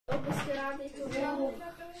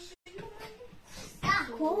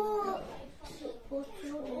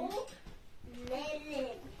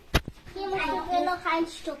Hier müssen wir noch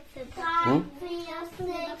reinstopfen. 3, 4, 6,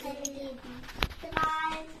 7, 3,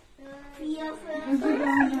 4, 5, 6,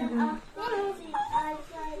 7, 8, 9, 10, 11,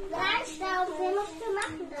 12, 13, musst du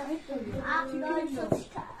machen. 8, 9,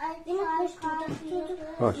 40, 1, 2, 3, 4,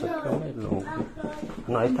 5, 6, 7, 8, 9, 10.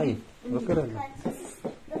 Nein, nein. Look at it.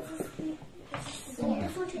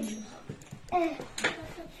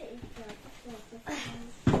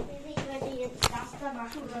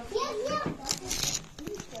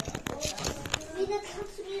 Wieder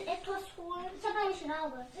kannst du dir etwas holen. Ich habe eine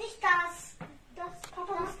Schraube. Nicht das. Das,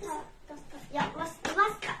 Papa, das. Ja, was?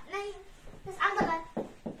 Nein, das andere.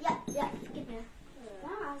 Ja, gib mir.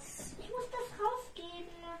 Was? Ich muss das rausgeben.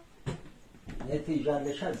 Jetzt ist ja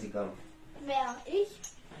der Schatziger. Wer? Ich?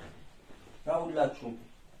 Raulatschu.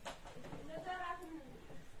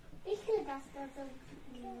 Ich will das da so.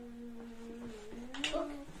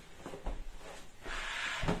 Okay.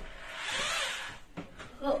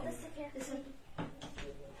 Oh, das ist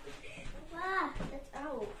wow, that's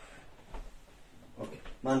auf. Okay.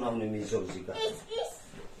 Man haben wir so sicher.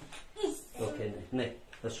 Ich. Okay, nein.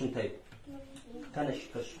 Das schon Teil. Kann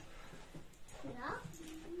ich das? Ja.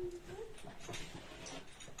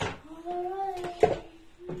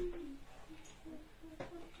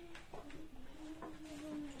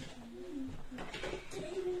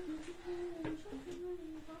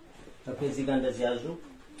 Okay, Sie gehen das ja so.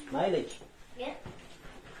 Nein, Ja.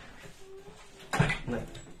 nein.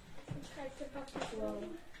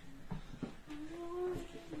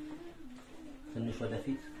 ትንሽ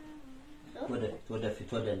ወደፊት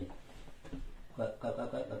ወደ እኔ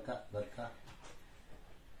በቃ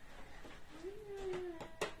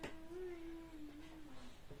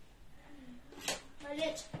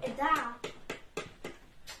Jetzt da.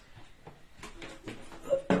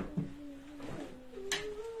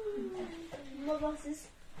 Was ist?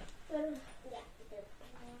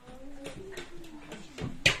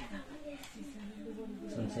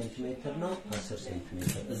 ስንት ሴንቲሜትር ነው? 10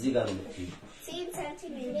 ሴንቲሜትር እዚህ ጋር ነው የምትይው። 10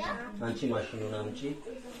 Zentimeter. አንቺ ማሽኑን አምጪ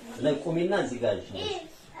ላይ ቁሚና እዚህ ጋር ልጅ ነው።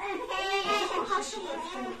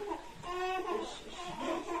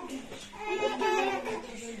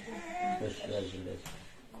 እሺ ያዥለት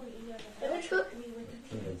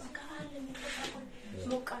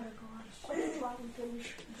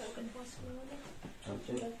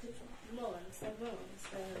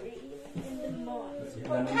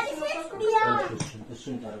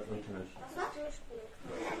እሱን ጠረጴዛ ነው።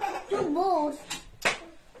 Du musst.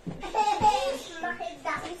 Ich mache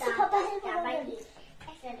das.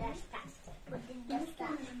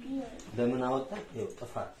 በምን አወጣ? ይኸው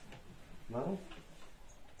ጥፋት ማለት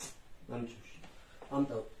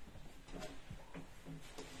አምጣው።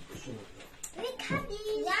 እሱ ነው Wie kann ich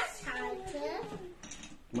das halten?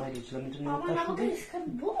 ማይልጅ ለምንድን ነው Aber አውጣሽው? das ist kein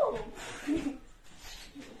Buch.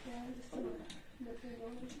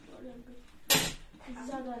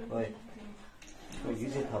 ወይ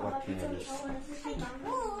ጊዜ ታባክኛለሽ።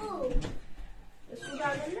 እሱ ጋር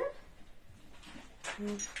አይደለ?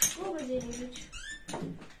 ጎበዜ ልጅ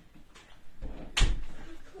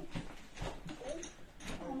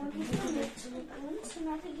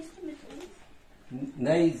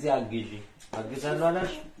ነይ እዚህ አግዢ። አግዛለሁ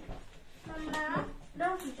አላልሽ?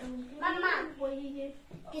 Mama,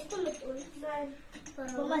 gehst du mit uns? Nein.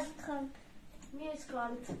 Warum ist krank? Mir ist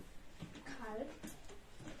kalt. Kalt?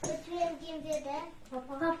 Mit wem gehen wir denn?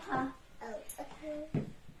 Papa. Oh, okay.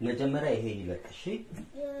 መጀመሪያ ይሄ ይለቅ። እሺ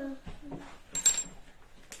Ja.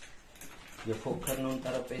 የፎከርነውን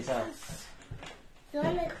ጠረጴዛ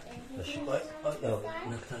እሺ ቆይ ያው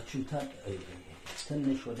ነክታችሁታል።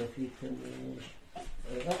 ትንሽ ወደፊት ትንሽ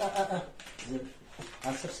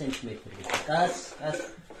 10 ሴንቲሜትር ቀስ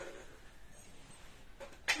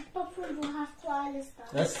Papa, wo hast du alles da?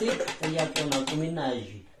 እስቲ ጥያቄውን አቁሚና ያዢ።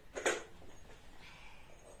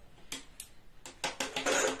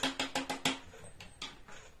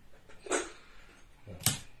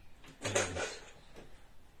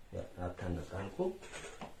 አታነቃንቁ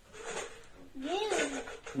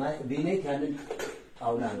ቢኔት ያንን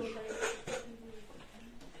ጣውላ ነው።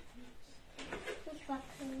 Ich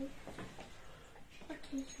wachse nicht.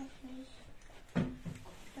 Okay, ich wachse nicht.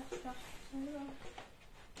 Das wachse selber.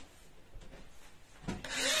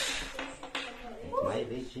 ማይ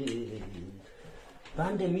ልጅ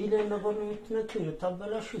በአንድ ሚሊዮን ነገር ነው የምትነኪው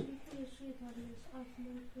የምታበላሽው።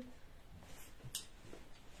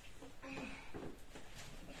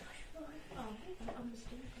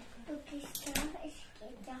 Du gehst da, ich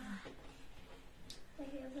gehe da.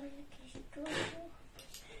 Hier gehst du.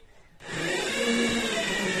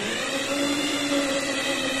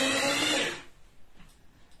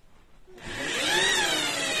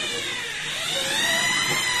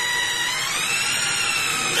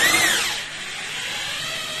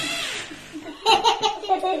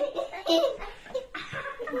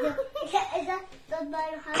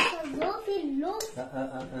 los.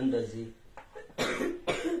 እንደዚህ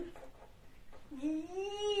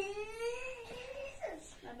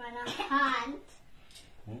Mit meiner Hand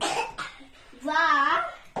war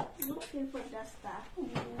so viel von das da.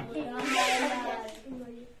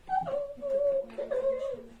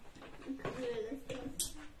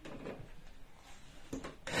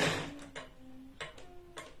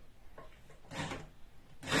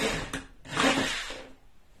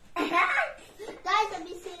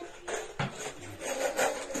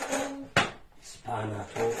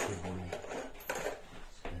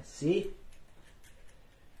 See?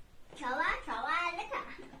 Kawa, lecker.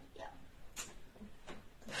 Ja.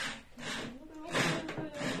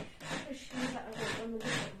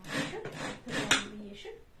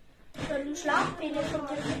 Wenn du Schlafpläne von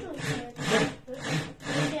der Mittel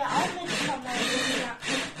der auch mitkommen. Ja.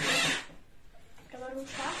 Aber du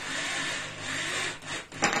schlafst.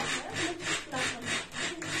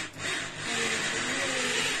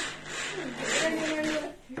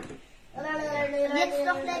 Jetzt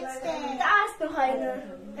noch letzte. Da ist noch eine.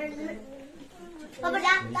 Aber da.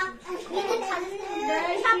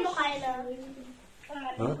 Ich hab noch eine.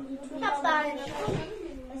 Ich hab da eine.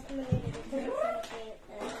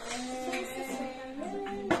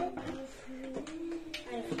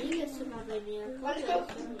 Eine Fliege ist immer bei mir.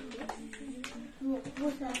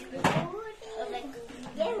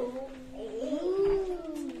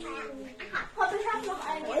 Papa, ich hab noch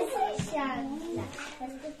eine.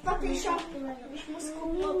 Papa, ich muss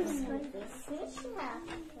gucken, ob es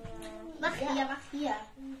Mach hier.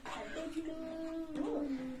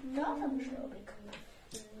 Da hab ich noch bekommen.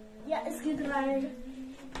 Ja, es geht rein.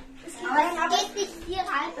 Aber es geht nicht hier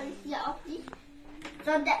rein, und hier auch nicht.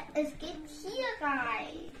 Sondern es geht hier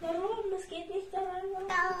rein. Warum? Es geht nicht da rein.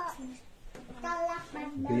 Da lacht man.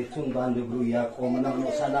 ቤቱን በአንድ እግሩ እያቆምና ነው።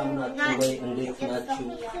 ሰላም ናችሁ ወይ? እንዴት ናችሁ?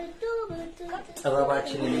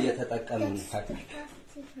 ጥበባችንን እየተጠቀምን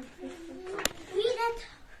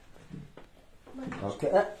ኦኬ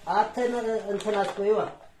አተነ እንትን አትቆይዋ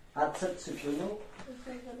አትሰጥሽ ነው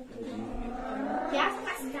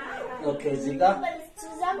ኦኬ እዚህ ጋር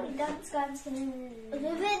zusammen ganz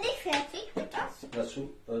wir sind nicht fertig mit das እሱ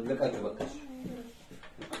ለቀቅ በቃ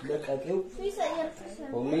ለቀቂው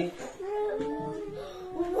ኦሚ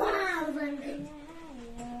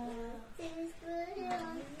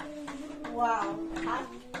wow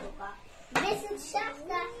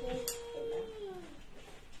Wissenschaftler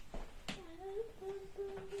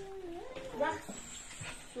Ach,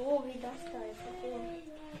 so wie das da ist.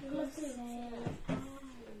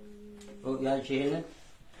 Oh, ja, Jene.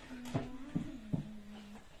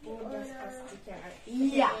 Oh, das passt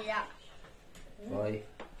ja. Ja. Oi.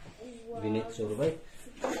 Wie nicht so weit?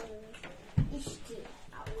 Ich stehe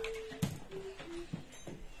auf.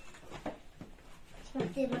 Ich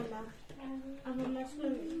mach den mal nach. Aber manchmal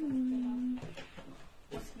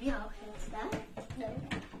muss wir auch jetzt da.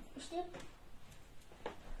 Ich stehe.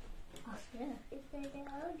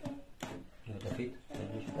 ወደፊት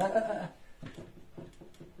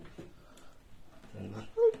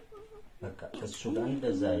በቃ እሱ ጋር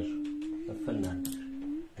እንደዛ ይሽ እፈናል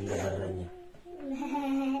እንደበረኛ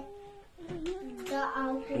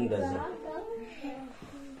እንደዛ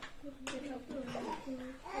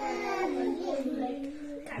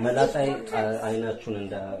መላጣይ አይናችሁን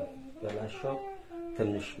እንዳበላሸው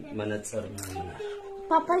ትንሽ መነጽር ነው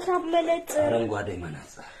ፓፓ መነጽር አረንጓዴ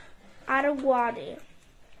መነጽር አረንጓዴ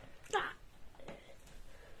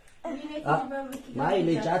ማይ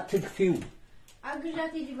ልጅ አትግፊው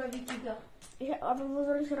አግዣት ሂጂ በቢቲ ጋር aber wo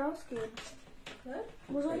soll ich rausgehen?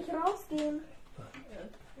 Wo soll ich rausgehen?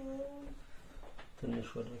 ትንሽ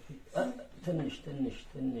ወደፊት ትንሽ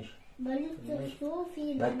Weil ich so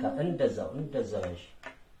viel በቃ እንደዛው እሺ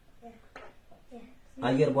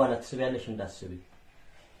አየር በኋላ ትስቢያለሽ እንዳስቢ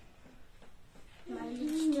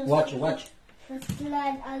watch das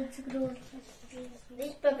klein als groß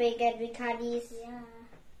nicht bewegen wie Kanis ja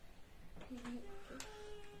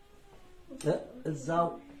እዛው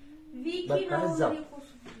በቃ እዛው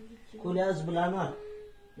ኩሊያዝ ብላናል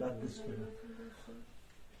ላግስ ብላ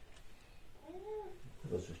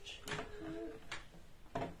ወዞች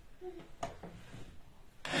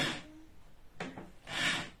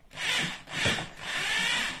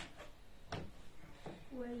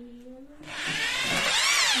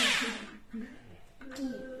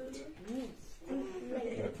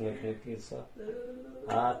Pizza.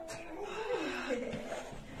 At.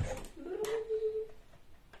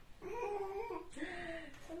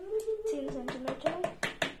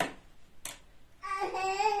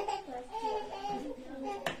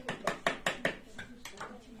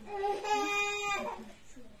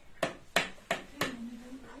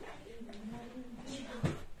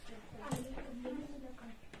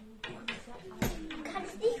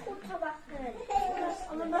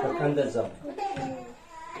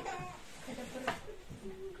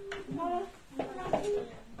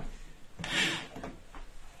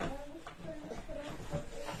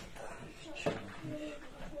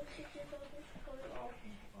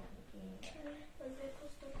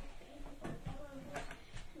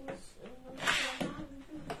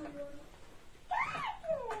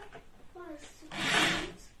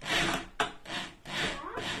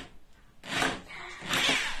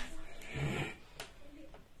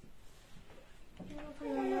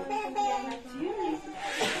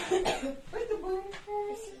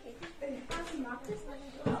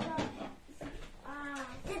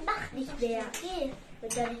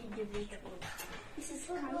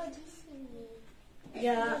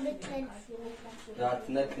 Da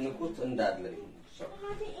knacknukut እንዳለ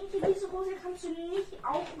diese Hose kannst du nicht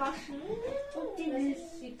aufwaschen und die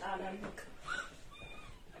ist ይጣላል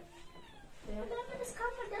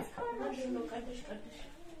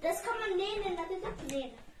das kann man nähen, das ist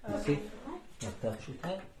nähen. እሺ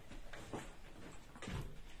አታችሁታል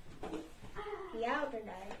Ja oder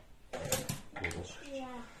nein?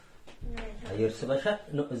 Ja. አየር ስበሻት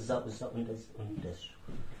ነው እዛው እንደዚህ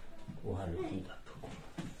ውሃ ልትንጣጡ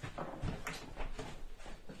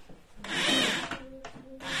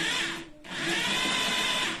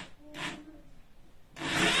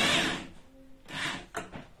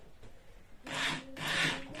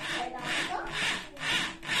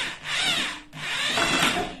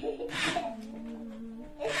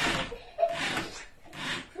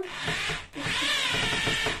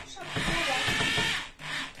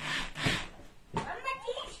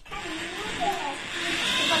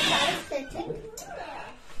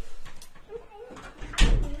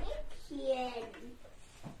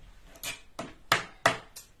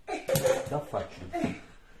Dafaችሁ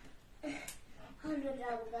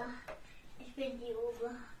Ich bin die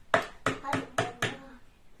Oma. Hallo Mama,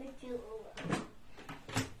 ich bin die Oma.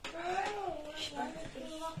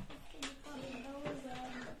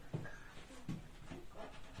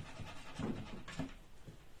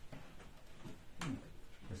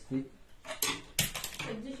 እስቲ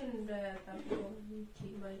እጅሽን እንደታጥቦ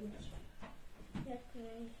ይማይልሽ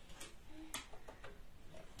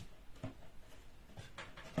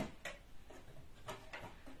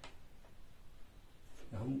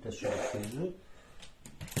አሁን ተሽሎኝ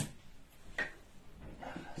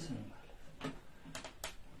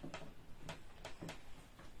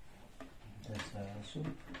ተሳሱ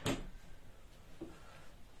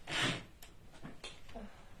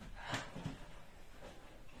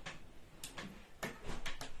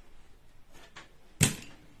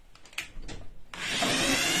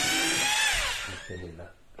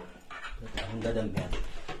በደንብ ያለ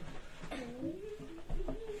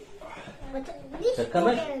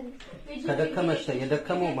ከደከመሽ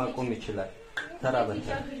የደከመው ማቆም ይችላል። ተራ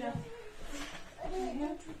በተራ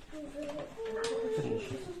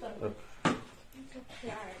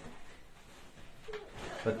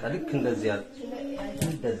በቃ ልክ እንደዚህ ያለ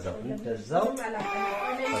እንደዛው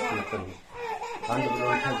አጥንተን አንድ ብሎ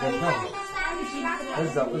ተገባ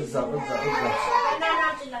እዛው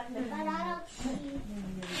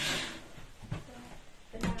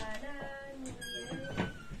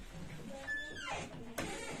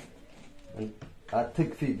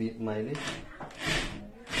አትክፊ ማይልሽ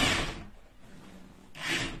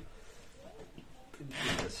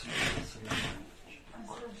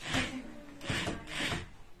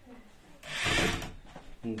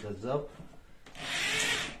እንደዛው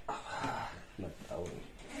መጣው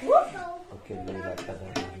ኦኬ ሌላ ቀዳዳ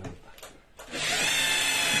ነው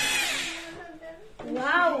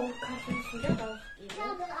ዋው ካሽን ሲደው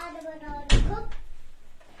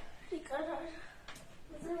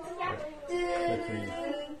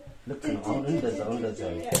ልክ ነው። አሁን እንደዛው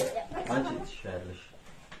አንቺ ትሻለሽ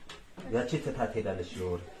ያቺ ተታት ሄዳለች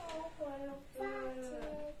ለወር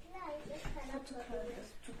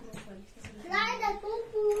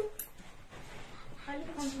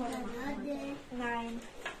Nein.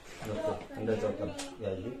 እንደዛው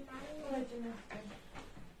ያዢ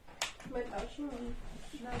መጣሽ ነው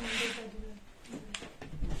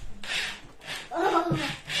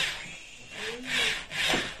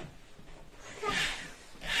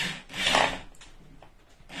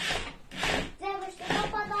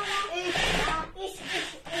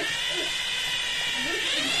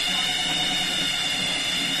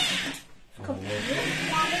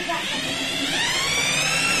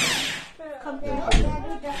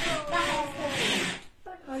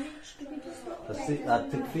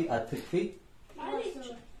አትክፊ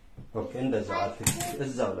ኦኬ እንደዛው አትክፊ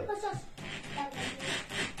እዛው ላይ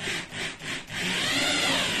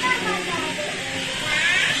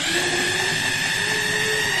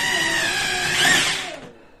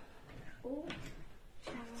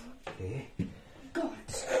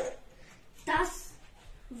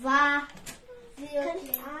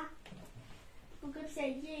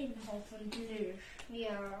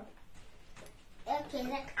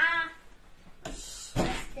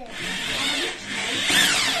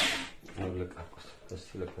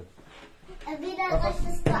እስቲ ልከት Wieder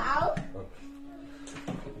möchtest du auch?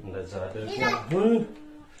 እንደዛ አድርገን አሁን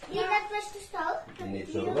Wieder möchtest du auch? እኔ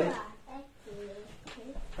ዞር በይ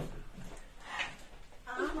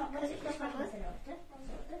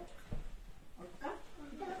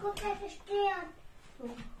Guck, ich verstehe.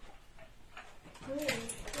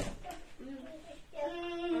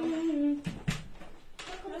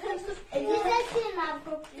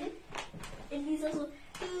 Elisa so.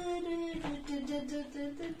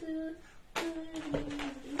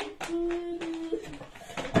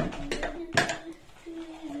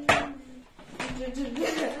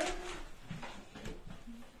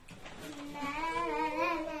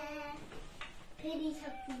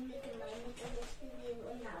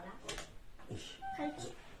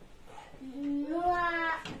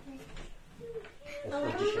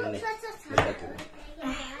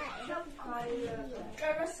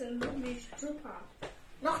 Super.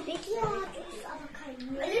 Noch nicht? Ja, das ist aber kein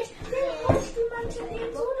Müll. Du manche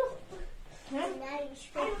nehmen so doch. Nein, ich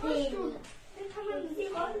verstehe. Dann kann man sie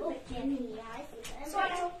rollen. Ja, es ist So,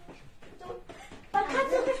 also. Man kann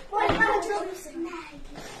so nicht rollen. Nein.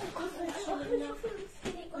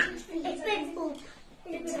 Ich bin gut.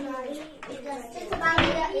 Bitte mal. Bitte mal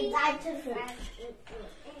wieder in Seite 5.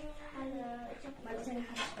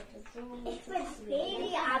 Ich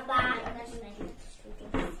verstehe, aber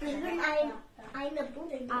ich bin eine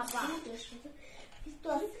Bude, aber du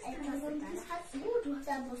hast etwas das hast du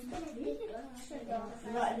da musst du nicht das ist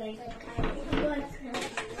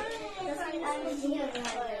alles hier.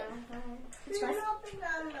 Ich weiß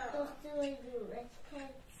doch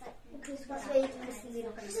du was will ich wissen Sie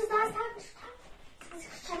noch. Das ist das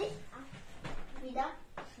kann ich wieder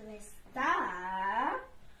Da.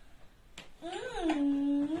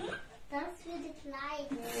 Das für die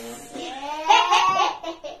Kleinen.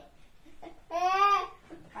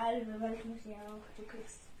 Also, weil ich muss ja auch. Du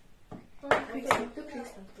kriegst. Du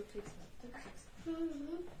kriegst.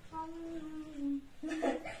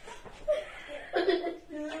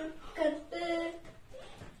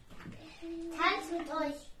 Tanz mit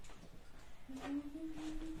euch.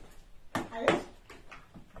 Alles?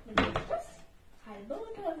 Das? Halbe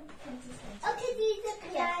oder? Okay, diese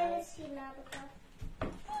kleine Syllabe.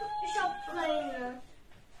 Ich hab keine.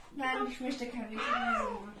 Nein, ich möchte keine Riesen.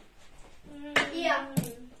 Ja.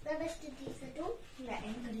 Wer möchte diese du? Ja,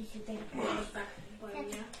 endlich denken Sachen bei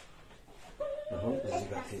mir. አሁን እዚህ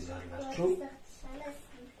ጋር ትይዛላችሁ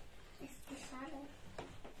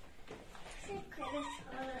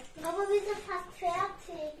Aber wir sind fast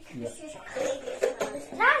fertig. Ja.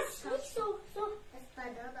 Lass, nicht so. Das war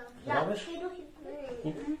da. Ja, Rabisch? geh doch hin.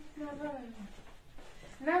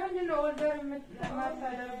 ለምንድን ነው ኦርደር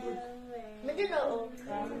የማታደርጉት? ምንድን ነው?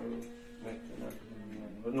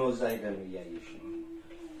 ነው እዛ ሄደን እያየሽ ነው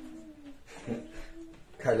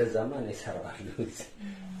ካለዛማ እኔ እሰራዋለሁ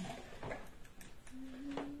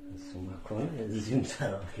እሱማ ከሆነ እዚህም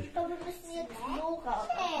እሰራዋለሁ Aber wir müssen jetzt Yoga.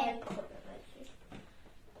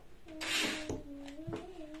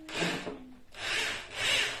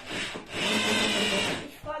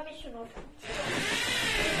 Ich freue mich schon auf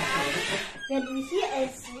Wenn wir hier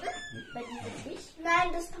essen, bei diesem Tisch. Nein,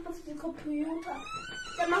 das ist Papa für den Computer.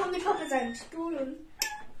 Dann machen wir Papa seinen Stuhl und.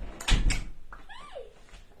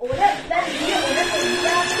 Oder wenn wir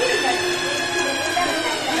da spielen.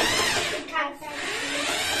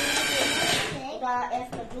 Oder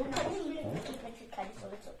erst mal so kann ich keine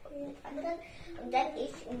Sorge mit anderen. Und dann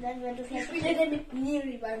ich. Und dann, wenn du Ich spiele dann mit mir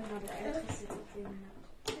lieber im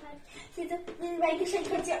mein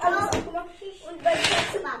Geschenk hat sie alles aufgemacht. Und bei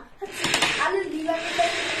Schätzen hat sie alle lieber mit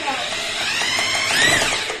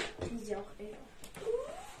die sie auch eher.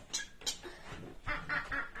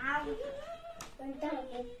 Und dann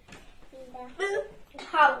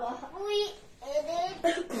Power. Ui.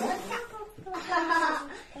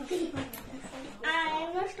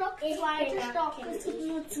 Einer Stock, zweiter Stock. Es gibt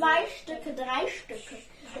nur 2 Stücke, 3 Stücke.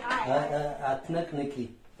 አትነቅንቂ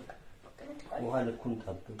ውሃ ልኩን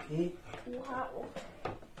ጠብቂ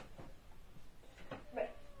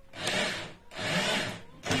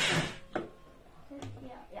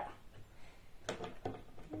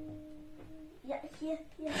Ja, hier.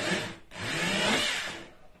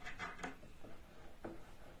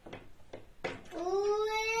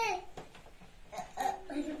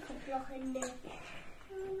 Kommt noch in der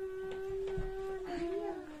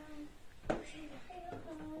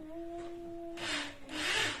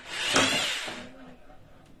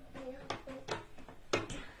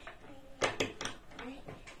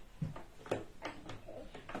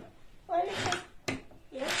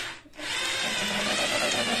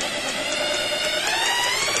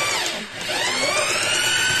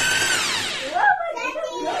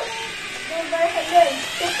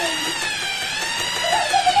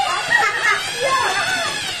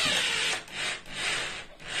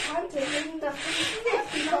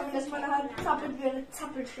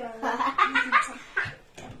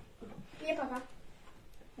Hier, Papa.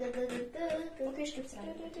 Okay, stimmt's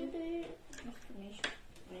rein. Machst du nicht.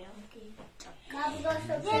 Ja, okay.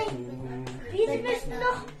 Wir müssen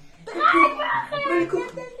noch 3 machen.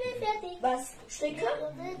 Was? Stricke?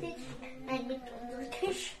 Nein, mit unserem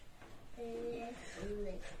Tisch.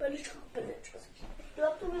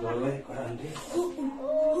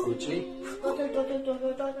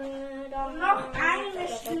 Noch eine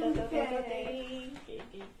Stufe.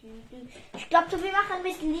 Ich glaube, wir machen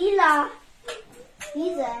mit lila.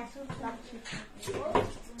 Diese.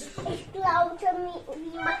 Ich glaube, wir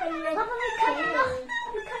machen mit. Papa,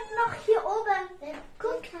 wir können noch hier oben.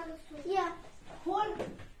 Guck, hier. Holen.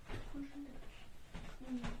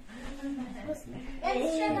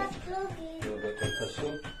 Jetzt schon das Klo gehen.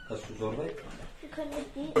 Hast du Sorge? Wir können mit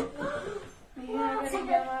die. ስንት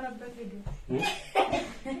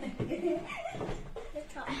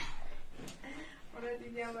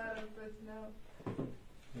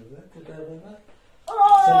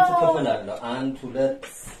ክፍል አለው? 1 2 3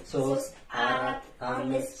 4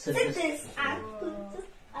 5 6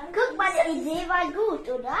 Guck mal, die Idee war gut,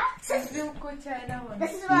 oder? Das ist mal China.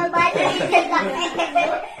 meine Idee.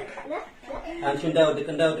 አንቺ እንዳውድቅ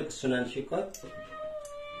እሱን አንቺ እኮ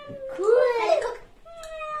Cool. Guck.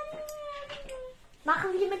 Machen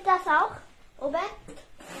wir mit das auch, oder?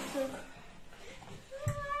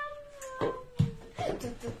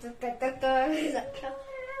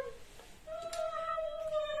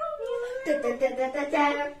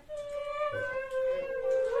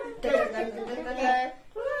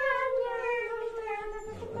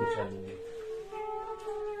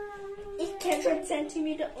 Ich kenne schon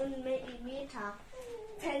Zentimeter und Millimeter.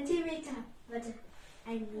 Zentimeter. Warte.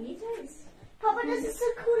 1 Meter ist. Papa, das ist so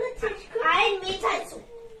ein cooler Tisch. 1 Meter ist so.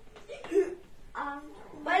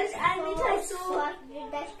 Weil es 1 Meter ist so.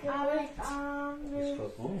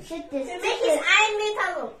 Für mich ist 1 Meter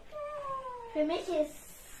so. Für mich ist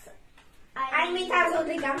 1 Meter so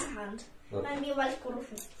die ganze Hand. Bei mir war ich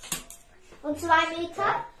gerufen. Und 2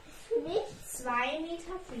 Meter für mich. 2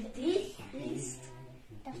 Meter für dich ist.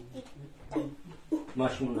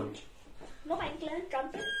 ማሽኑን አምጪ Noch ein kleines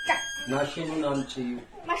Jumping. ማሽኑን አምጪ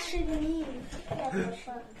Maschinen.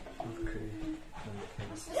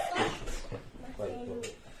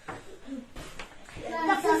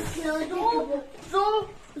 Das ist so gut.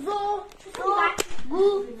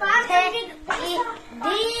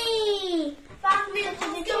 Idee. Fangen wir jetzt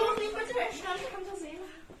nicht mit der Schnauze, kannst du sehen.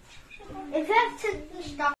 Im 15.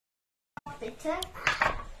 Stock, bitte.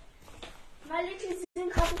 Weil die sind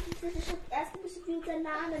gerade erst ein bisschen wie unser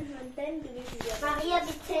Name hören, Ben gewesen wäre. Maria,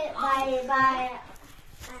 bitte bei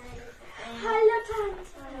Hallo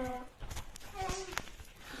Tante.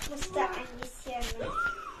 Ich muss da ein bisschen.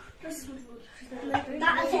 Das ist gut. Da,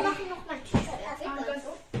 also machen noch mal Tücher. Da kann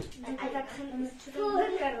ich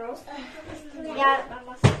raus. Ja, dann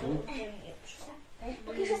machst du.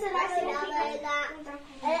 Okay, Schwester, lass ihn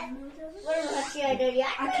Schöne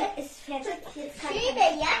Jacke ist fertig. Schöne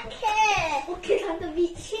Jacke. Okay, Tante, wie?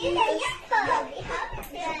 Schöne Jacke. Ich habe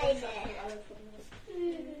eine.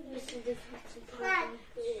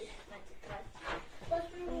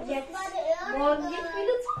 Jetzt morgen geht's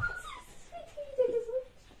wieder zu uns.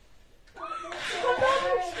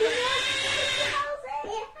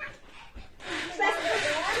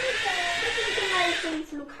 Zum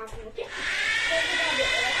Flughafen, okay?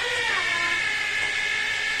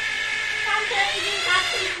 Tante, wir gehen gerade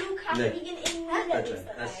zum Flughafen. Nee. Wir gehen in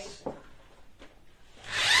Niederösterreich.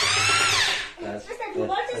 Schwester, du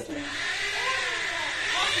wolltest nicht.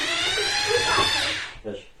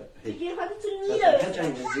 Wir gehen heute zu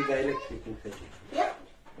Niederösterreich. እዚህ ጋር ኤሌክትሪክን ፈጭ Ja.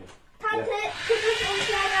 Tante, guck uns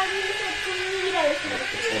leider, wir müssen zu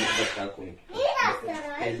Niederösterreich. በቃ ቁሚ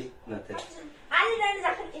Niederösterreich. ኤሊ ናተች Alle deine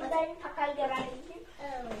Sachen in deinen Packerl gereinigt.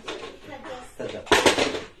 ተጃ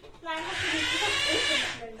Nein, hast du nicht. Ich hab's nicht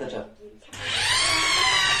gemacht. ተጃ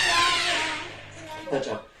ተጃ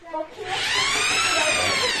Okay.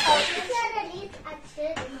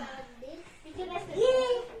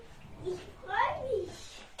 Ich freue mich.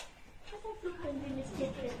 Was hat Luca in den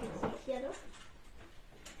Stierchen hier noch?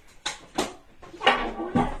 Ich habe einen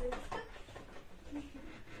cooler Sitz.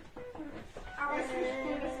 Aber es ist nicht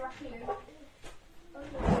cool, das war viel.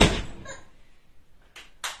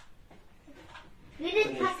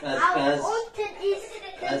 Unten ist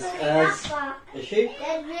እሺ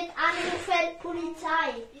Der wird anrufen, Polizei.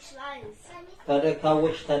 Ich weiß. ታዲያ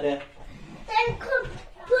ካወች ታዲያ Dann kommt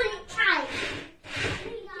Polizei.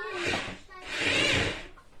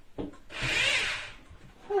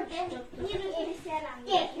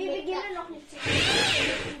 Wir beginnen noch nicht zu.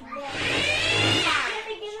 Wir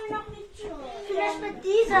beginnen noch nicht zu. Vielleicht mit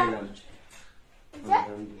diesem.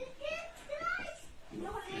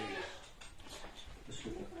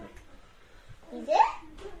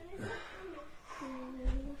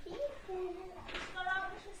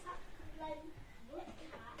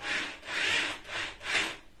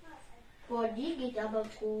 Boah, die geht aber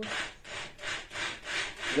gut.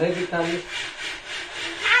 Welche kann ich?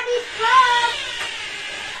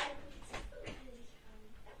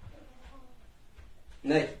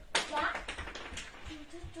 Nein.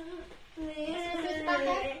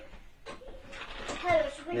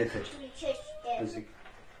 Musik.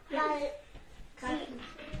 Weil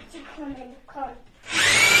sie kommen.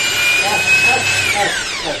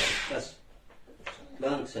 Das.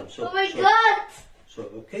 Langsam, so. Oh mein so. Gott! So,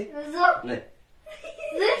 okay? So, Nein.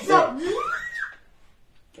 so.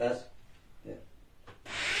 Das. Ja.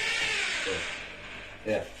 So.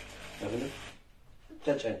 Ja. Mach ich.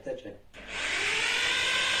 Touch ein.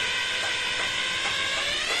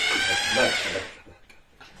 Warte.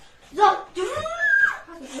 So.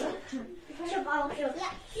 Ich hab auch schon.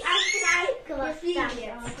 Ja, Wir fliegen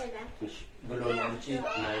jetzt. Ich will noch ein Cheat.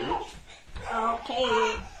 Nein. Okay.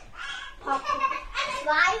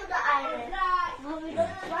 zwei oder eine? Haben wir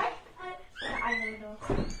noch zwei? Eine noch.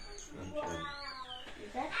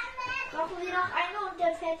 Brauchen wir noch eine und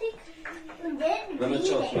dann fertig? Und dann Wenn wir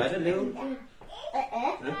zu weiter, Leon?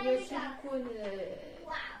 ये silicon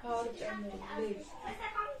pouch में less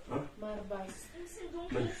marble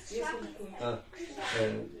ये सिलिकॉन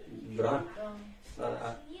ብርሃን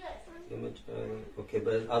ኦኬ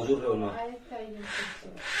አዙሬው ነው አይታይም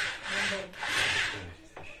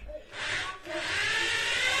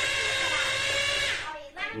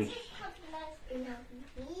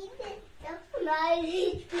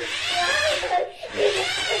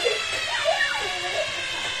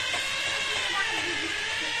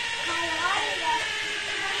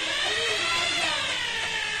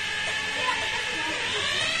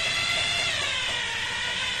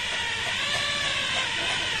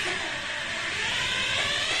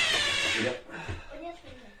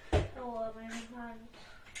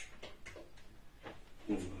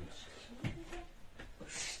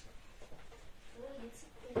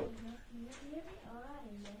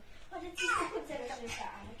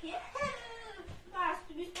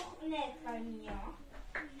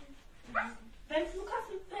Beim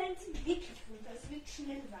Flughafen fällt es wirklich runter. Es wird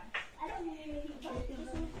schnell sein.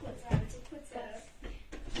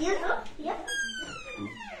 Hier so? Hier?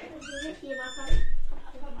 Hier machen.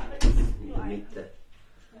 Mitte.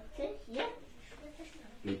 Hier?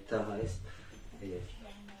 Mitte heißt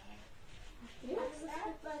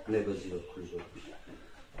ne በዚህ በኩል ዞር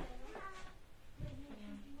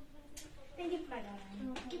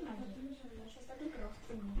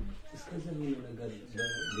እስከዛ ምን ነገር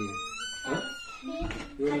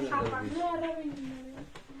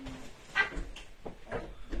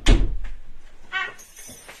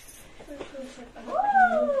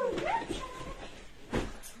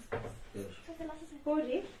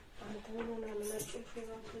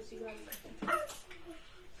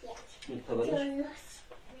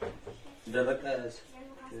ደረቀ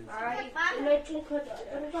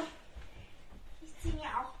Ich ziehe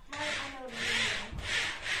mir auch mal eine Runde.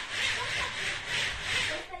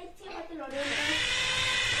 Ich ziehe heute noch eine Runde.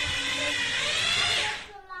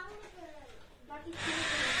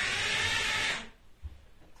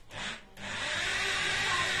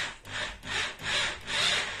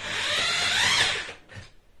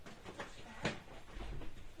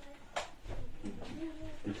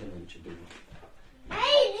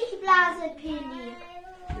 Hey, nicht Blasenpilli.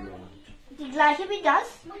 Die gleiche wie das?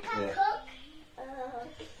 Ja.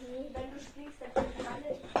 Wenn du springst, dann kommt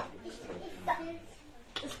alle.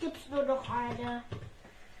 Es gibt nur noch eine.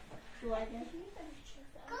 So eine.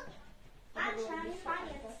 Anschauen, wir fahren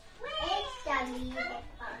jetzt. Extra liebe.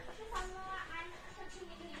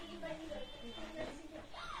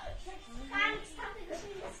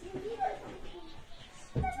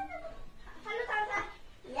 Hallo Tante.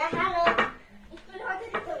 Ja, hallo. Ich bin heute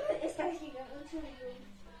nicht so Österreicher. Entschuldigung.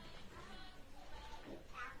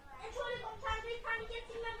 Entschuldigung, Tante, ich kann dich jetzt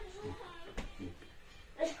nicht mehr besuchen.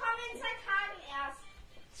 Ich komme in 2 Tagen erst.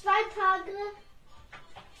 2 Tage.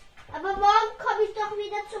 Aber morgen komme ich doch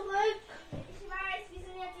wieder zurück. Ich weiß, wir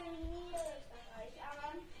sind jetzt in Niederösterreich,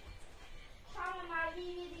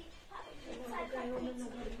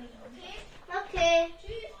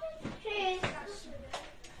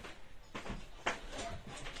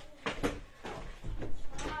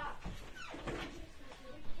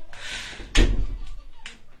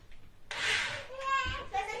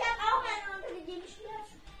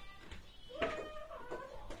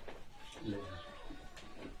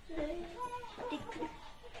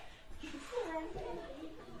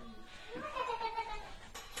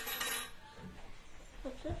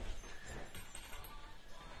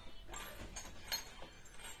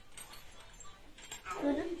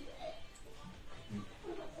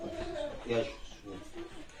 ያሽ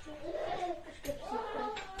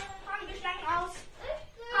Fang dich lang aus.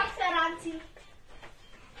 Kopfhörer anziehen.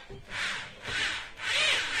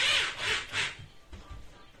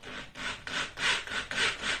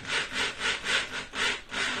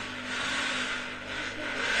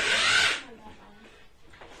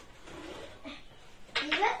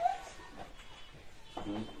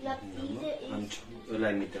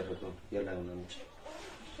 ላይ የሚደረገው የላዩን አምጪ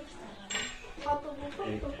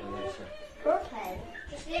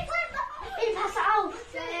Pass auf!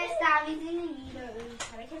 Da, wir sind in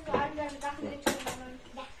Niederösterreich. Ich habe so andere Sachen getrunken.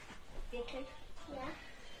 Ja. Wirklich? Ja.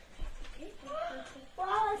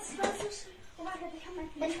 Wow, was ist... Oh mein Gott, ich habe mein...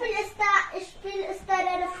 Ich bin ist da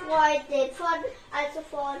deine Freundin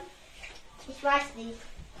von... Ich weiß nicht.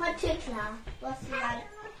 Von Tückler. Was sie dann...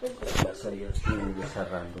 ያሳያችሁ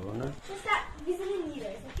እየሰራ እንደሆነ Wir sind in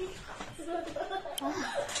Niederösterreich.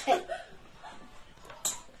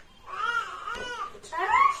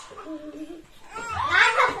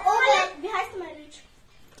 Wie heißt mein Lied?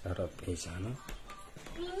 ጠረቤዛ ነው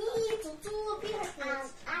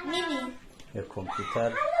Mini.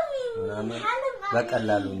 የኮምፒውተር ምናምን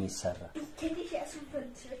በቀላሉ የሚሰራ Kennt ich erst von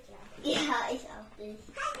Tückler. Ja, ich auch nicht.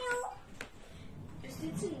 Bist du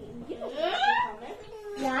jetzt in Niederösterreich?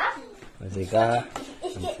 Ja. እዚህ ጋር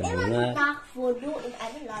Ich gehe እንትና immer nach, wo du in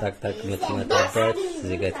einem Land ታክታክ የምትመጣበት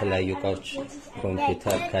እዚህ ጋር የተለያዩ እቃዎች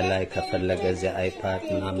ኮምፒውተር ከላይ ከፈለገ እዚህ አይፓድ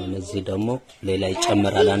ምናምን እዚህ ደግሞ ሌላ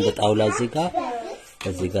ይጨመራል አንድ ጣውላ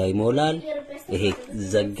እዚህ ጋር ይሞላል ይሄ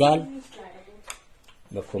ይዘጋል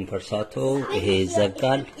በኮምፐርሳቶ ይሄ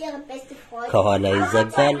ይዘጋል ከኋላ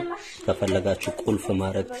ይዘጋል ከፈለጋችሁ ቁልፍ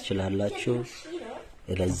ማድረግ ትችላላችሁ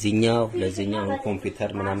ለዚህኛው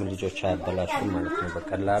ኮምፒውተር ምናምን ልጆች አያበላሹ ማለት ነው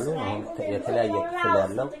በቀላሉ አሁን የተለያየ ክፍል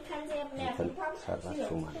ያለው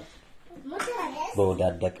ሰራችሁ ማለት ነው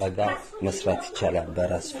በወዳደቀ ጋር መስራት ይቻላል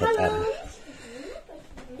በራስ ፈጣሪ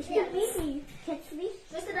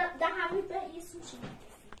Da haben wir bei ihr Sushi.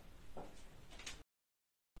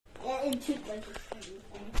 Ja, in Tüten.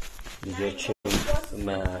 ልጆች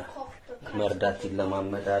መርዳት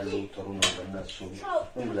ይለማመዳሉ ጥሩ ነው በእነሱ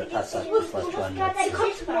ለታሳትፏቸዋላችሁ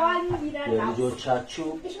የልጆቻችሁ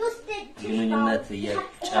ግንኙነት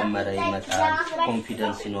እየጨመረ ይመጣል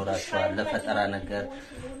ኮንፊደንስ ይኖራቸዋል ለፈጠራ ነገር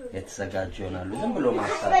የተዘጋጁ ይሆናሉ ዝም ብሎ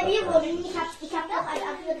ማሳተፍ Ich hab noch ein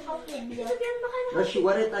anderes Haus neben mir. እሺ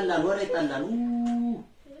ወሬ ጠላን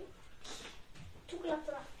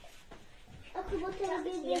Okay, wo ist der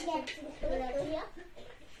Baby jetzt? Ja?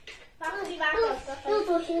 Machen Sie weiter.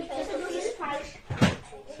 Das ist falsch.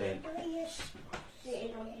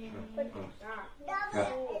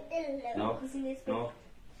 No.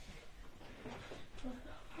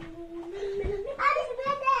 Alles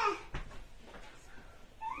bitte!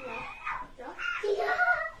 Ja.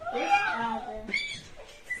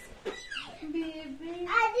 Baby.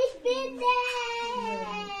 Alles bitte!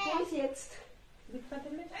 Wo ist jetzt? Mit Vater?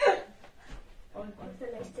 Und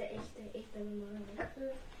Vielleicht der echte Mann.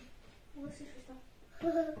 Wo ist die Schwester?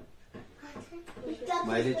 Ich glaube,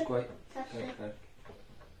 My ልጅ ቆይ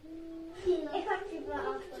Ich hab die mal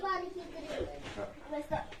auf. das war nicht hier drin.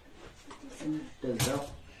 ደዛው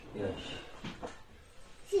ያሽ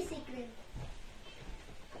Sie ist drin.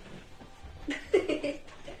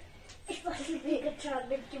 Ich mach die Wege schon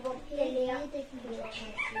mit dem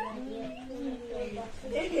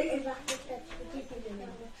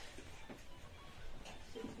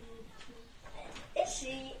Ist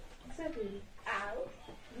sie? Auch.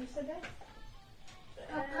 Willst du das?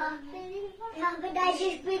 Papa, wir haben eine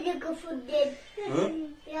Spinne gefunden.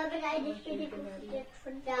 Wir haben eine Spinne gefunden.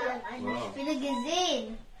 Von da. Eine Spinne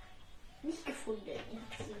gesehen. Nicht gefunden. Ich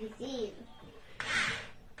habe sie gesehen.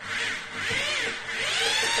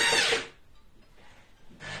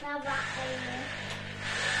 Da war eine.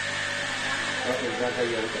 እዛ ጋር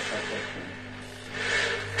እያንቀሳቀስኩ ነው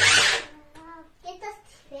Geht das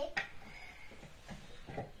nicht weg?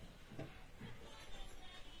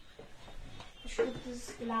 Ich glaube, das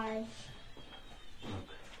ist gleich.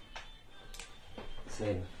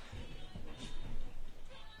 ሴን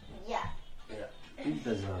Ja. ያ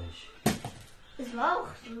እንደዛውሽ Das war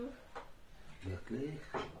auch so. wirklich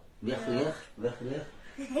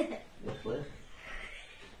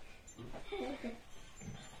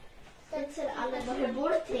Das sind alle bei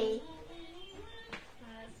Geburtstag.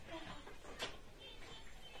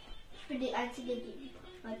 Ich bin die Einzige, die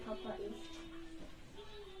mein Papa ist.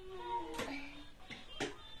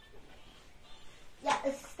 Ja,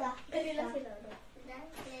 ist da. Ist da.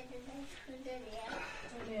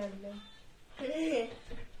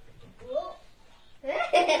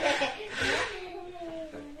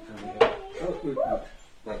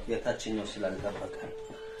 የታችኛው ስላልጠበቀ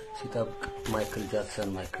ሲጠብቅ ማይክል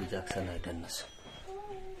ጃክሰን አይደነስም።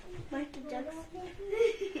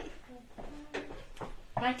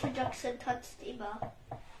 Michael Jackson tanzt immer.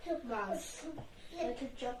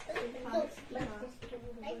 Michael Jackson tanzt immer.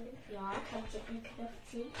 Ja, kannst du einen Knopf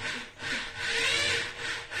ziehen?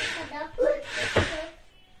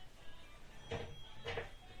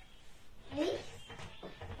 Nicht?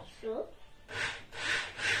 So.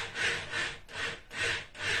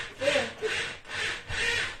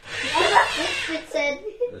 Spitzen.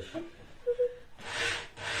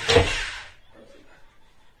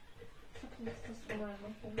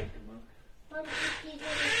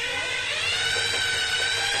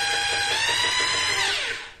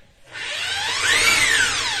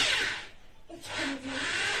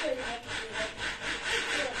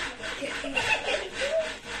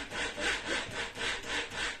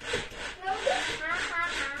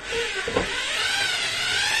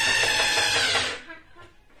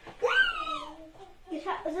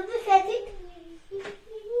 Sind wir fertig?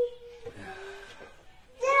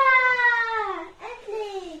 Ja,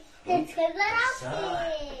 endlich. Jetzt können wir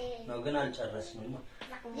rausgehen. ነው ግን አልጨረስንም።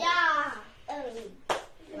 Ja.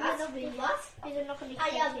 Was? Wir sind noch nicht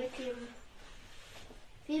fertig.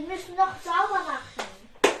 Wir müssen noch sauber machen.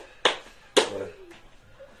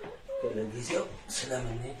 ለጊዜው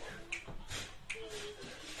ስለምንሄድ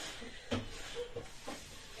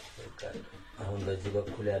አሁን በዚህ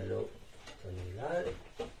በኩል ያለው ተንላል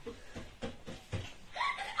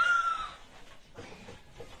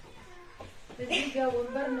እዚህ ጋር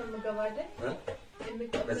ወንበር ነው የምገባደው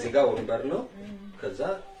እዚህ ጋር ወንበር ነው ከዛ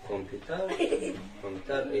ኮምፒውተር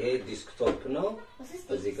ይሄ ዲስክቶፕ ነው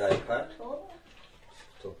እዚህ ጋር አይፓድ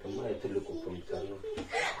ዲስክቶፕ እና የትልቁ ኮምፒውተር ነው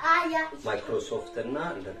ማይክሮሶፍት እና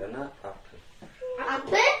እንደገና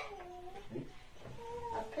አፕል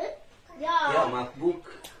ያ ማክቡክ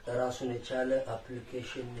ራሱን የቻለ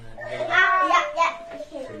አፕሊኬሽን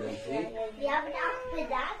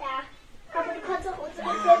Aber du kannst auch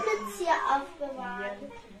unsere Credits hier aufbewahren,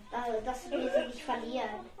 dass wir sie nicht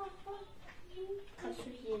verlieren. Kannst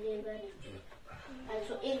du hier nehmen.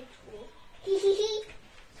 Also irgendwo. Hihihi.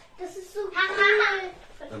 Das ist so cool.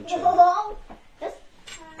 Das?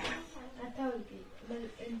 አታውቂ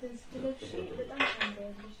እንትን ስትለብሽ በጣም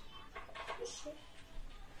ታምራለሽ።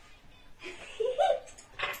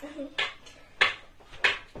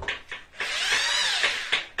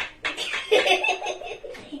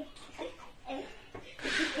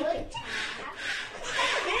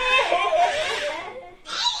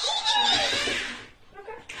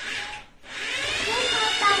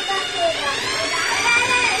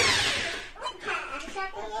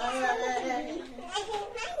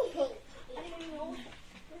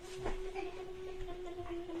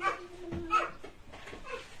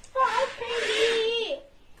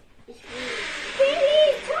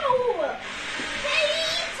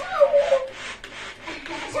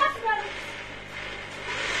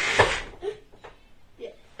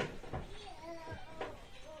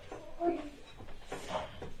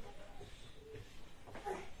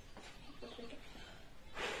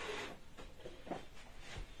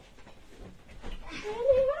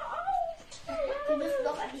 Wir müssen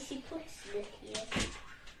noch ein bisschen putzen hier.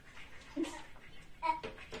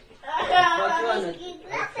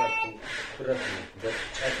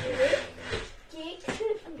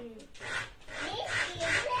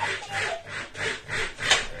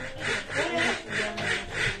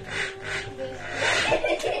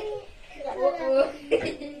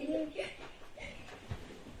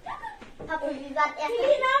 Papa, wie war er?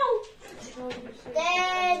 Genau.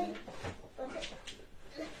 Denn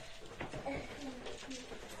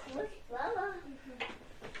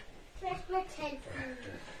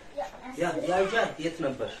ያ የት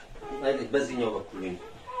ነበር? አይደል በዚህኛው በኩል ነው።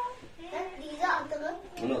 diese andere.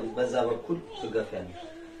 ነው በዛ በኩል ትገፍ ያለ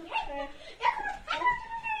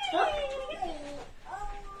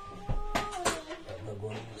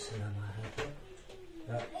በጎን ስለማረግ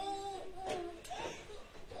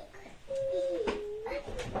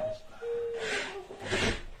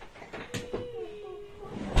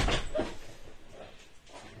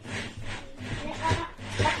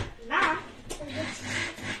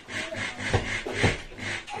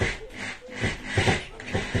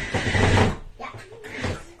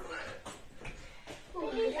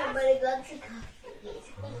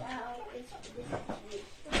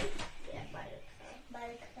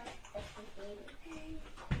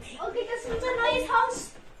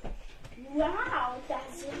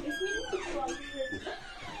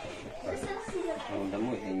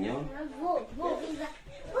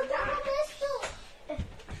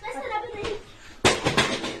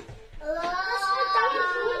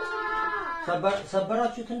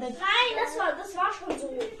ሰበራችሁት እንደዚህ? Nein, das war schon so.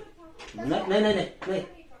 ነይ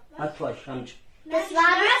አትዋሽ አምጪ Das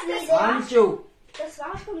war አምጪው Das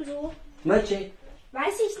war schon so. መቼ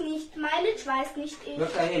Weiß ich nicht. Mileage weiß nicht ich.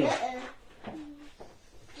 በቃ ይሄ ነው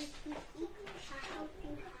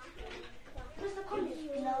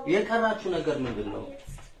የቀራችሁ ነገር ምንድነው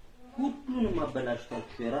ሁሉንም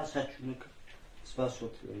አበላሽታችሁ የራሳችሁ ንክ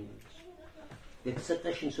ስፋሶት ለኛለች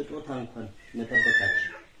የተሰጠሽን ስጦታ እንኳን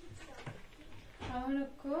መጠበቃችሁ አሁን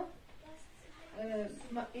እኮ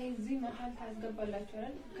እዚህ መሀል ታስገባላችሁ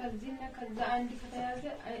አይደል ከዚህና ከዛ አንድ ከተያዘ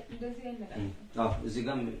እንደዚህ አይነቃም አዎ እዚህ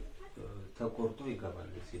ጋር ተቆርጦ ይገባል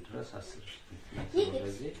እዚህ ድረስ 10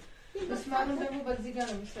 ስለዚህ መስማሩ ደግሞ በዚህ ጋር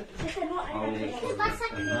ነው የሚሰጠው አሁን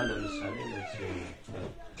እና ለምሳሌ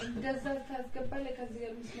እንደዛ ታስገባለ ከዚህ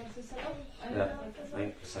ጋር መስማር ተሰጠው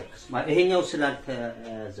አይንቀሳቀስ ይሄኛው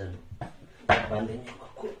ስላልተያዘ ነው ባንደኛው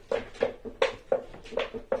በኩል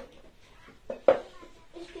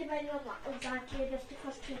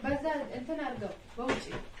በዛ እንትን አድርገው በውጪ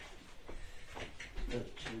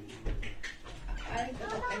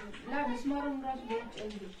ላ መስማሩን ራሱ በውጪ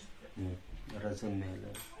እንዴት ረዘም ያለ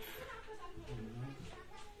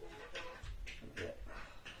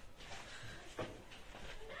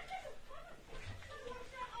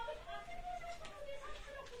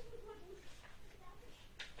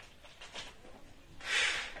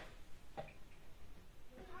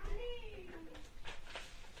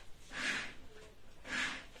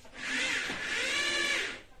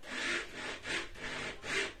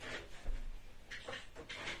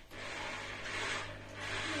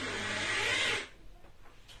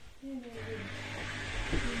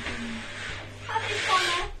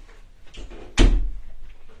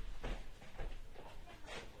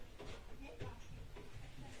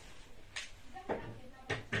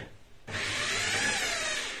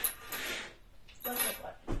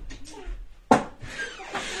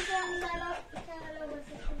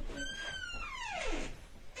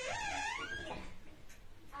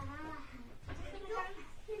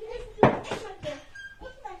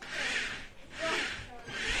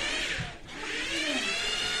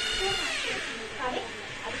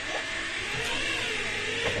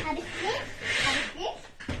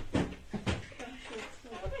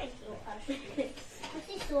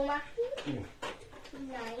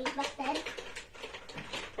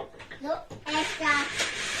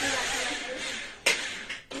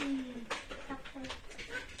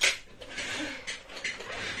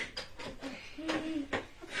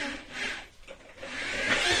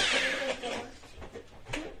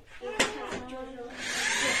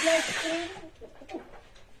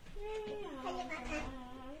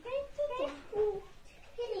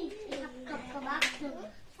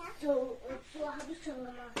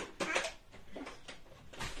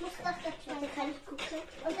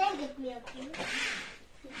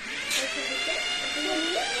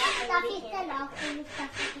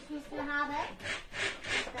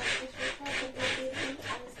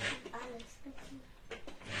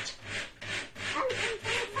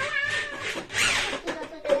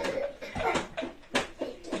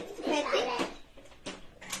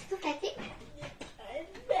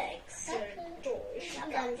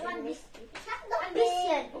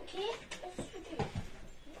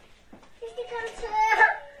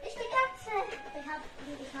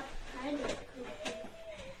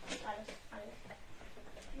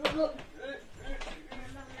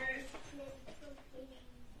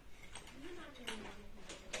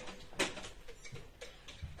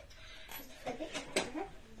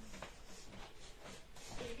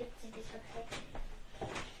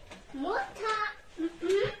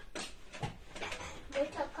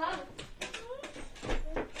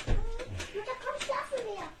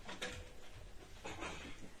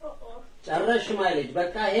ጨረሽ ማይልጅ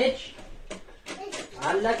በቃ ሄጅ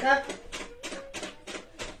አለቀ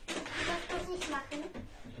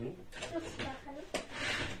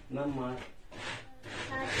መማር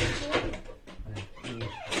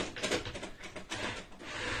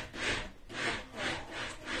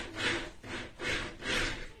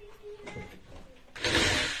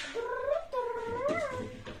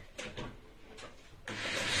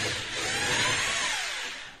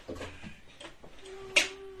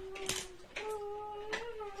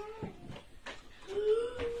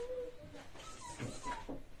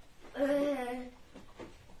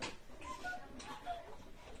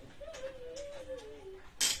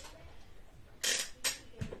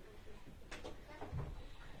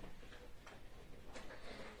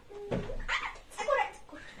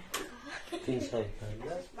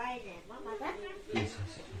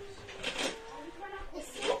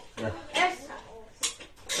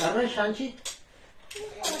ጨረሽ አንቺ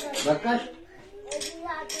በቃሽ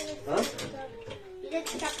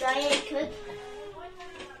Ich hab da gekriegt.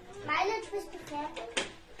 Meine bist du fertig?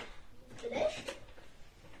 Vielleicht?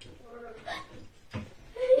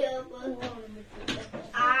 Ja,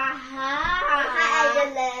 aha.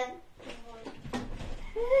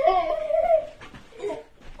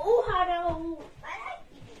 Oh, hallo.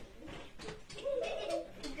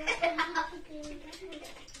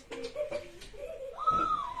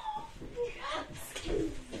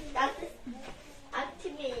 Das ist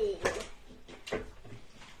aktiviert.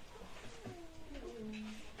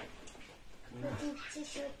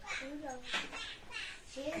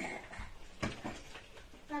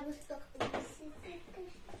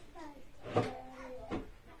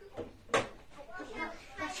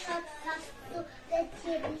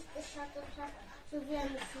 So wie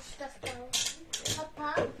ein Fisch, das da.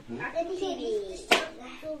 Papa, wenn ich nicht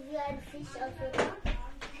so wie ein Fisch aus oder?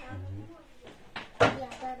 Ja,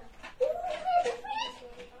 da.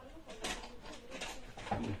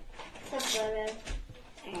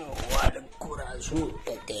 ዋል ኩራሱ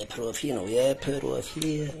ፕሮፊ ነው የፕሮፊ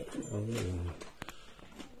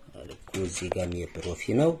አልኩ እዚህ ጋር የፕሮፊ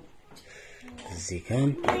ነው እዚህ ጋር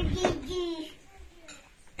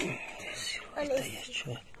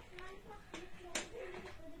ታያችሁ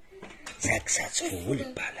ሳክሳስፉል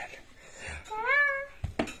ይባላል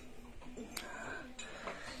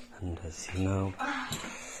እንደዚህ ነው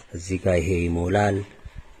እዚህ ጋር ይሄ ይሞላል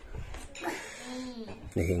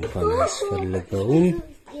ይሄ እንኳን አስፈልገውም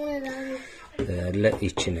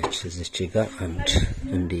ለእቺ ነች እዚች ጋር አንድ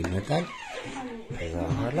እንዲመጣል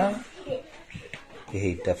በኋላ ይሄ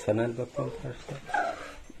ይደፈናል በኮምፓርት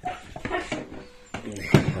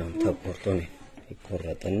ተቆርጦ ነው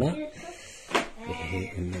ይቆረጥና ይሄ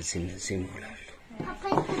እነዚህ ይሞላሉ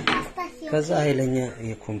ከዛ ኃይለኛ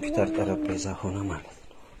የኮምፒውተር ጠረጴዛ ሆነ ማለት ነው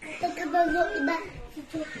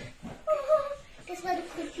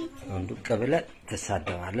አንዱ ቀበለ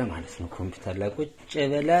ተሳደዋለ ማለት ነው ኮምፒውተር ላይ ቁጭ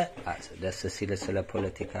ብለ ደስ ሲል ስለ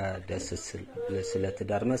ፖለቲካ ደስ ሲል ስለ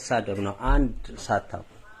ትዳር መሳደብ ነው አንድ ሳታው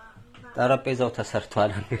ጠረጴዛው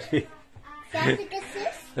ተሰርቷል እንግዲህ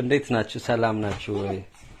እንዴት ናችሁ ሰላም ናችሁ ወይ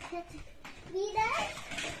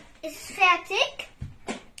Ist fertig?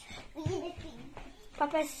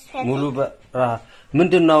 Papa ist fertig. ሙሉ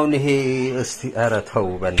ምንድነው ይሄ እስቲ አረተው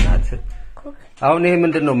በእናት አሁን ይሄ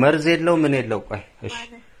ምንድነው መርዝ የለው ምን የለው ቆይ እሺ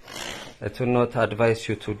it will not advise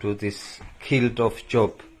you to do this killed of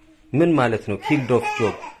job ምን ማለት ነው killed of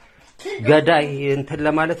job ገዳይ እንትን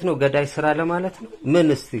ለማለት ነው ገዳይ ስራ ለማለት ነው ምን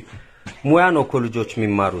እስቲ ሙያ ነው እኮ ልጆች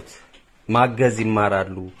የሚማሩት ማገዝ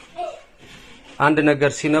ይማራሉ አንድ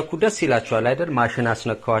ነገር ሲነኩ ደስ ይላቸዋል አይደል ማሽን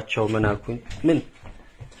አስነካዋቸው ምን አልኩኝ ምን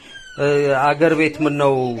አገር ቤት ምን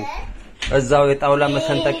ነው እዛው የጣውላ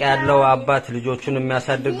መሰንጠቂያ ያለው አባት ልጆቹን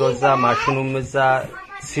የሚያሳድገው እዛ ማሽኑም እዛ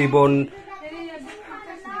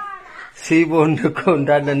ሲቦን እኮ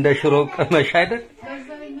እንዳለ እንደ ሽሮ ቀመሽ አይደል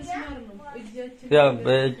ያ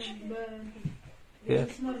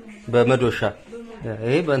በመዶሻ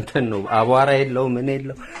ይሄ በእንትን ነው አቧራ የለው ምን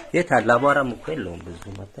የለው የታለ አቧራም እኮ የለውም ብዙ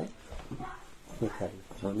መጣ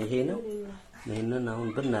ይሄ ነው ይሄንን አሁን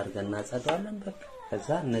ብናርገና ጸዳለን በቃ ከዛ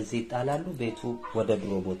እነዚህ ይጣላሉ ቤቱ ወደ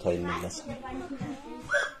ድሮ ቦታው ይመለሳል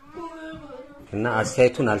እና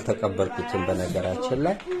አስተያየቱን አልተቀበልኩትም በነገራችን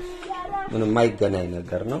ላይ ምንም አይገናኝ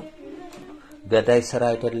ነገር ነው ገዳይ ስራ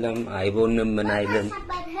አይደለም አይቦንም ምን አይልም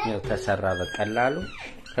ነው ተሰራ በቀላሉ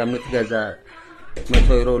ከምትገዛ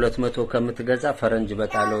 100 ዩሮ 200 ከምትገዛ ፈረንጅ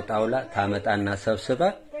በጣለው ጣውላ ታመጣና ሰብስበ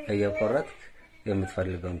እየቆረጥ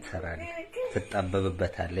የምትፈልገው ትሰራለህ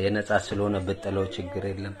ትጣበብበታለህ የነጻ ስለሆነ በጥለው ችግር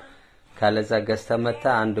የለም ካለዛ ገስተመታ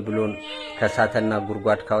አንድ ብሎን ከሳተና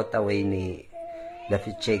ጉርጓድ ካወጣ ወይኔ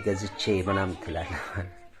ለፍቼ ገዝቼ ምናምን ትላለህ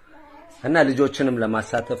እና ልጆችንም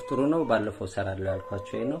ለማሳተፍ ጥሩ ነው ባለፈው ሰራለው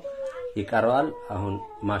ያልኳቸው ይሄ ነው ይቀራል አሁን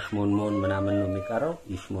ማሽሞንሞን ምናምን ነው የሚቀረው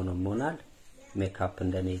ይሽሞንሞናል ሜካፕ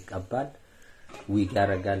እንደኔ ይቀባል ዊግ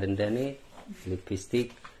ያረጋል እንደኔ ሊፕስቲክ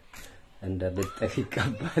እንደ ብጥፍ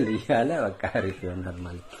ይቀባል ይያለ በቃ አሪፍ ይሆናል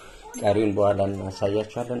ማለት ቀሪውን በኋላ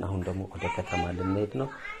እናሳያችኋለን አሁን ደግሞ ወደ ከተማ ልንሄድ ነው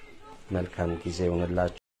መልካም ጊዜ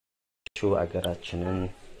ይሁንላችሁ አገራችንን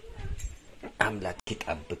አምላክ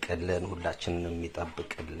ይጠብቅልን ሁላችንንም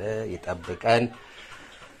ይጠብቀን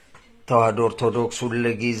ተዋሕዶ ኦርቶዶክስ ሁሉ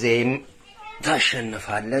ጊዜም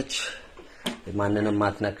ታሸንፋለች ማንንም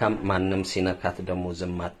ማትነካም ማንንም ሲነካት ደግሞ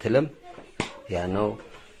ዝም አትልም ያ ነው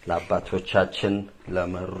ለአባቶቻችን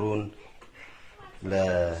ለመሩን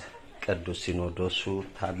ለቅዱስ ሲኖዶሱ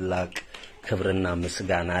ታላቅ ክብርና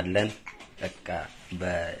ምስጋና አለን በቃ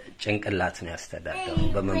በጭንቅላት ነው ያስተዳደሩ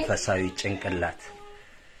በመንፈሳዊ ጭንቅላት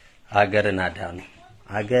ሀገርን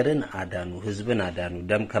አዳኑ ህዝብን አዳኑ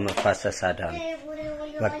ደም ከመፋሰስ አዳኑ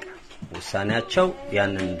በቃ ውሳኔያቸው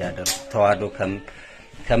ያንን እንዲያደርጉ ተዋህዶ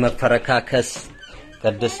ከመፈረካከስ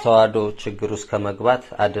ቅድስት ተዋህዶ ችግር ውስጥ ከመግባት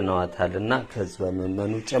አድነዋታልና ከህዝበ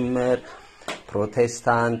ምዕመኑ ጭምር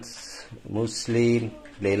ፕሮቴስታንት ሙስሊም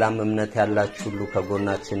ሌላም እምነት ያላችሁ ሁሉ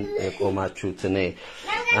ከጎናችን የቆማችሁት እኔ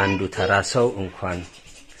አንዱ ተራሰው እንኳን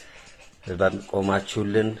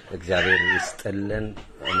በቆማችሁልን እግዚአብሔር ይስጥልን።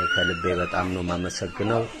 እኔ ከልቤ በጣም ነው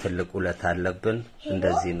ማመሰግነው። ትልቅ ውለታ አለብን።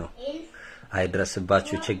 እንደዚህ ነው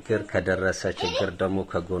አይድረስባችሁ ችግር ከደረሰ ችግር ደግሞ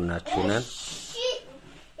ከጎናችሁ ነን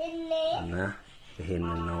እና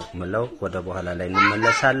ይሄንን ነው ምለው። ወደ በኋላ ላይ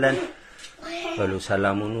እንመለሳለን። በሉ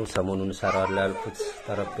ሰላሙኑ ሰሞኑን ሰራው ያልኩት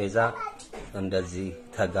ጠረጴዛ እንደዚህ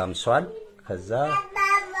ተጋምሷል። ከዛ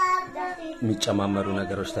የሚጨማመሩ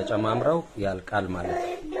ነገሮች ተጨማምረው ያልቃል ማለት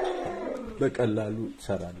ነው። በቀላሉ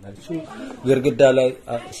ሰራላችሁ። ግርግዳ ላይ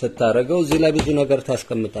ስታረገው እዚህ ላይ ብዙ ነገር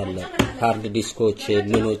ታስቀምጣለህ። ሃርድ ዲስኮች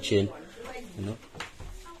ምኖችን ነው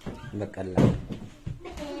በቀላሉ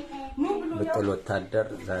በጥሎ ወታደር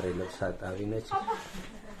ዛሬ ልብስ አጣቢ ነች።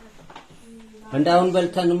 እንዳውን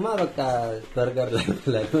በልተንማ በቃ በርገር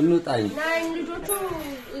ላይ እንውጣኝ ልጆቹ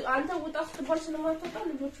አንተ ውጣ ስትባል ስለማትወጣ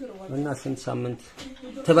ልጆቹ ይርዋል እና ስንት ሳምንት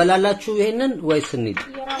ትበላላችሁ ይሄንን ወይስ እንሂድ?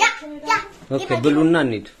 ኦኬ ብሉና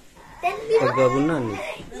እንሂድ። ተገቡና እንሂድ።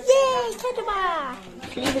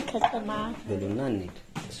 ከተማ ብሉና እንሂድ።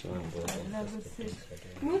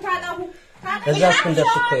 ሙታጣቡ እዛስ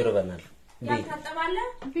እንደሱ እኮ ይርበናል። ያታጠባለ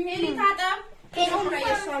ቢሄሊ ታጠብ ሄኖም ላይ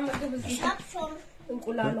የሷ ምግብ እዚህ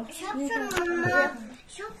እንቁላሉ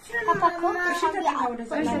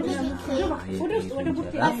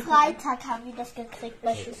Freitag haben wir das gekriegt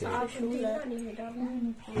bei Schule.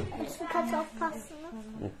 Kannst du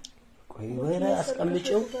aufpassen? ወይራ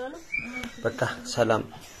አስቀምጪው በቃ ሰላም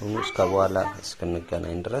ሁኑ። እስከ በኋላ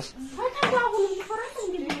እስክንገናኝ ድረስ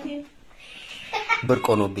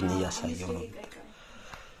ብርቆኖብኝ እያሳየው ነው።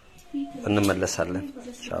 እንመለሳለን።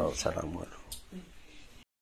 ቻው ሰላም ዋሉ።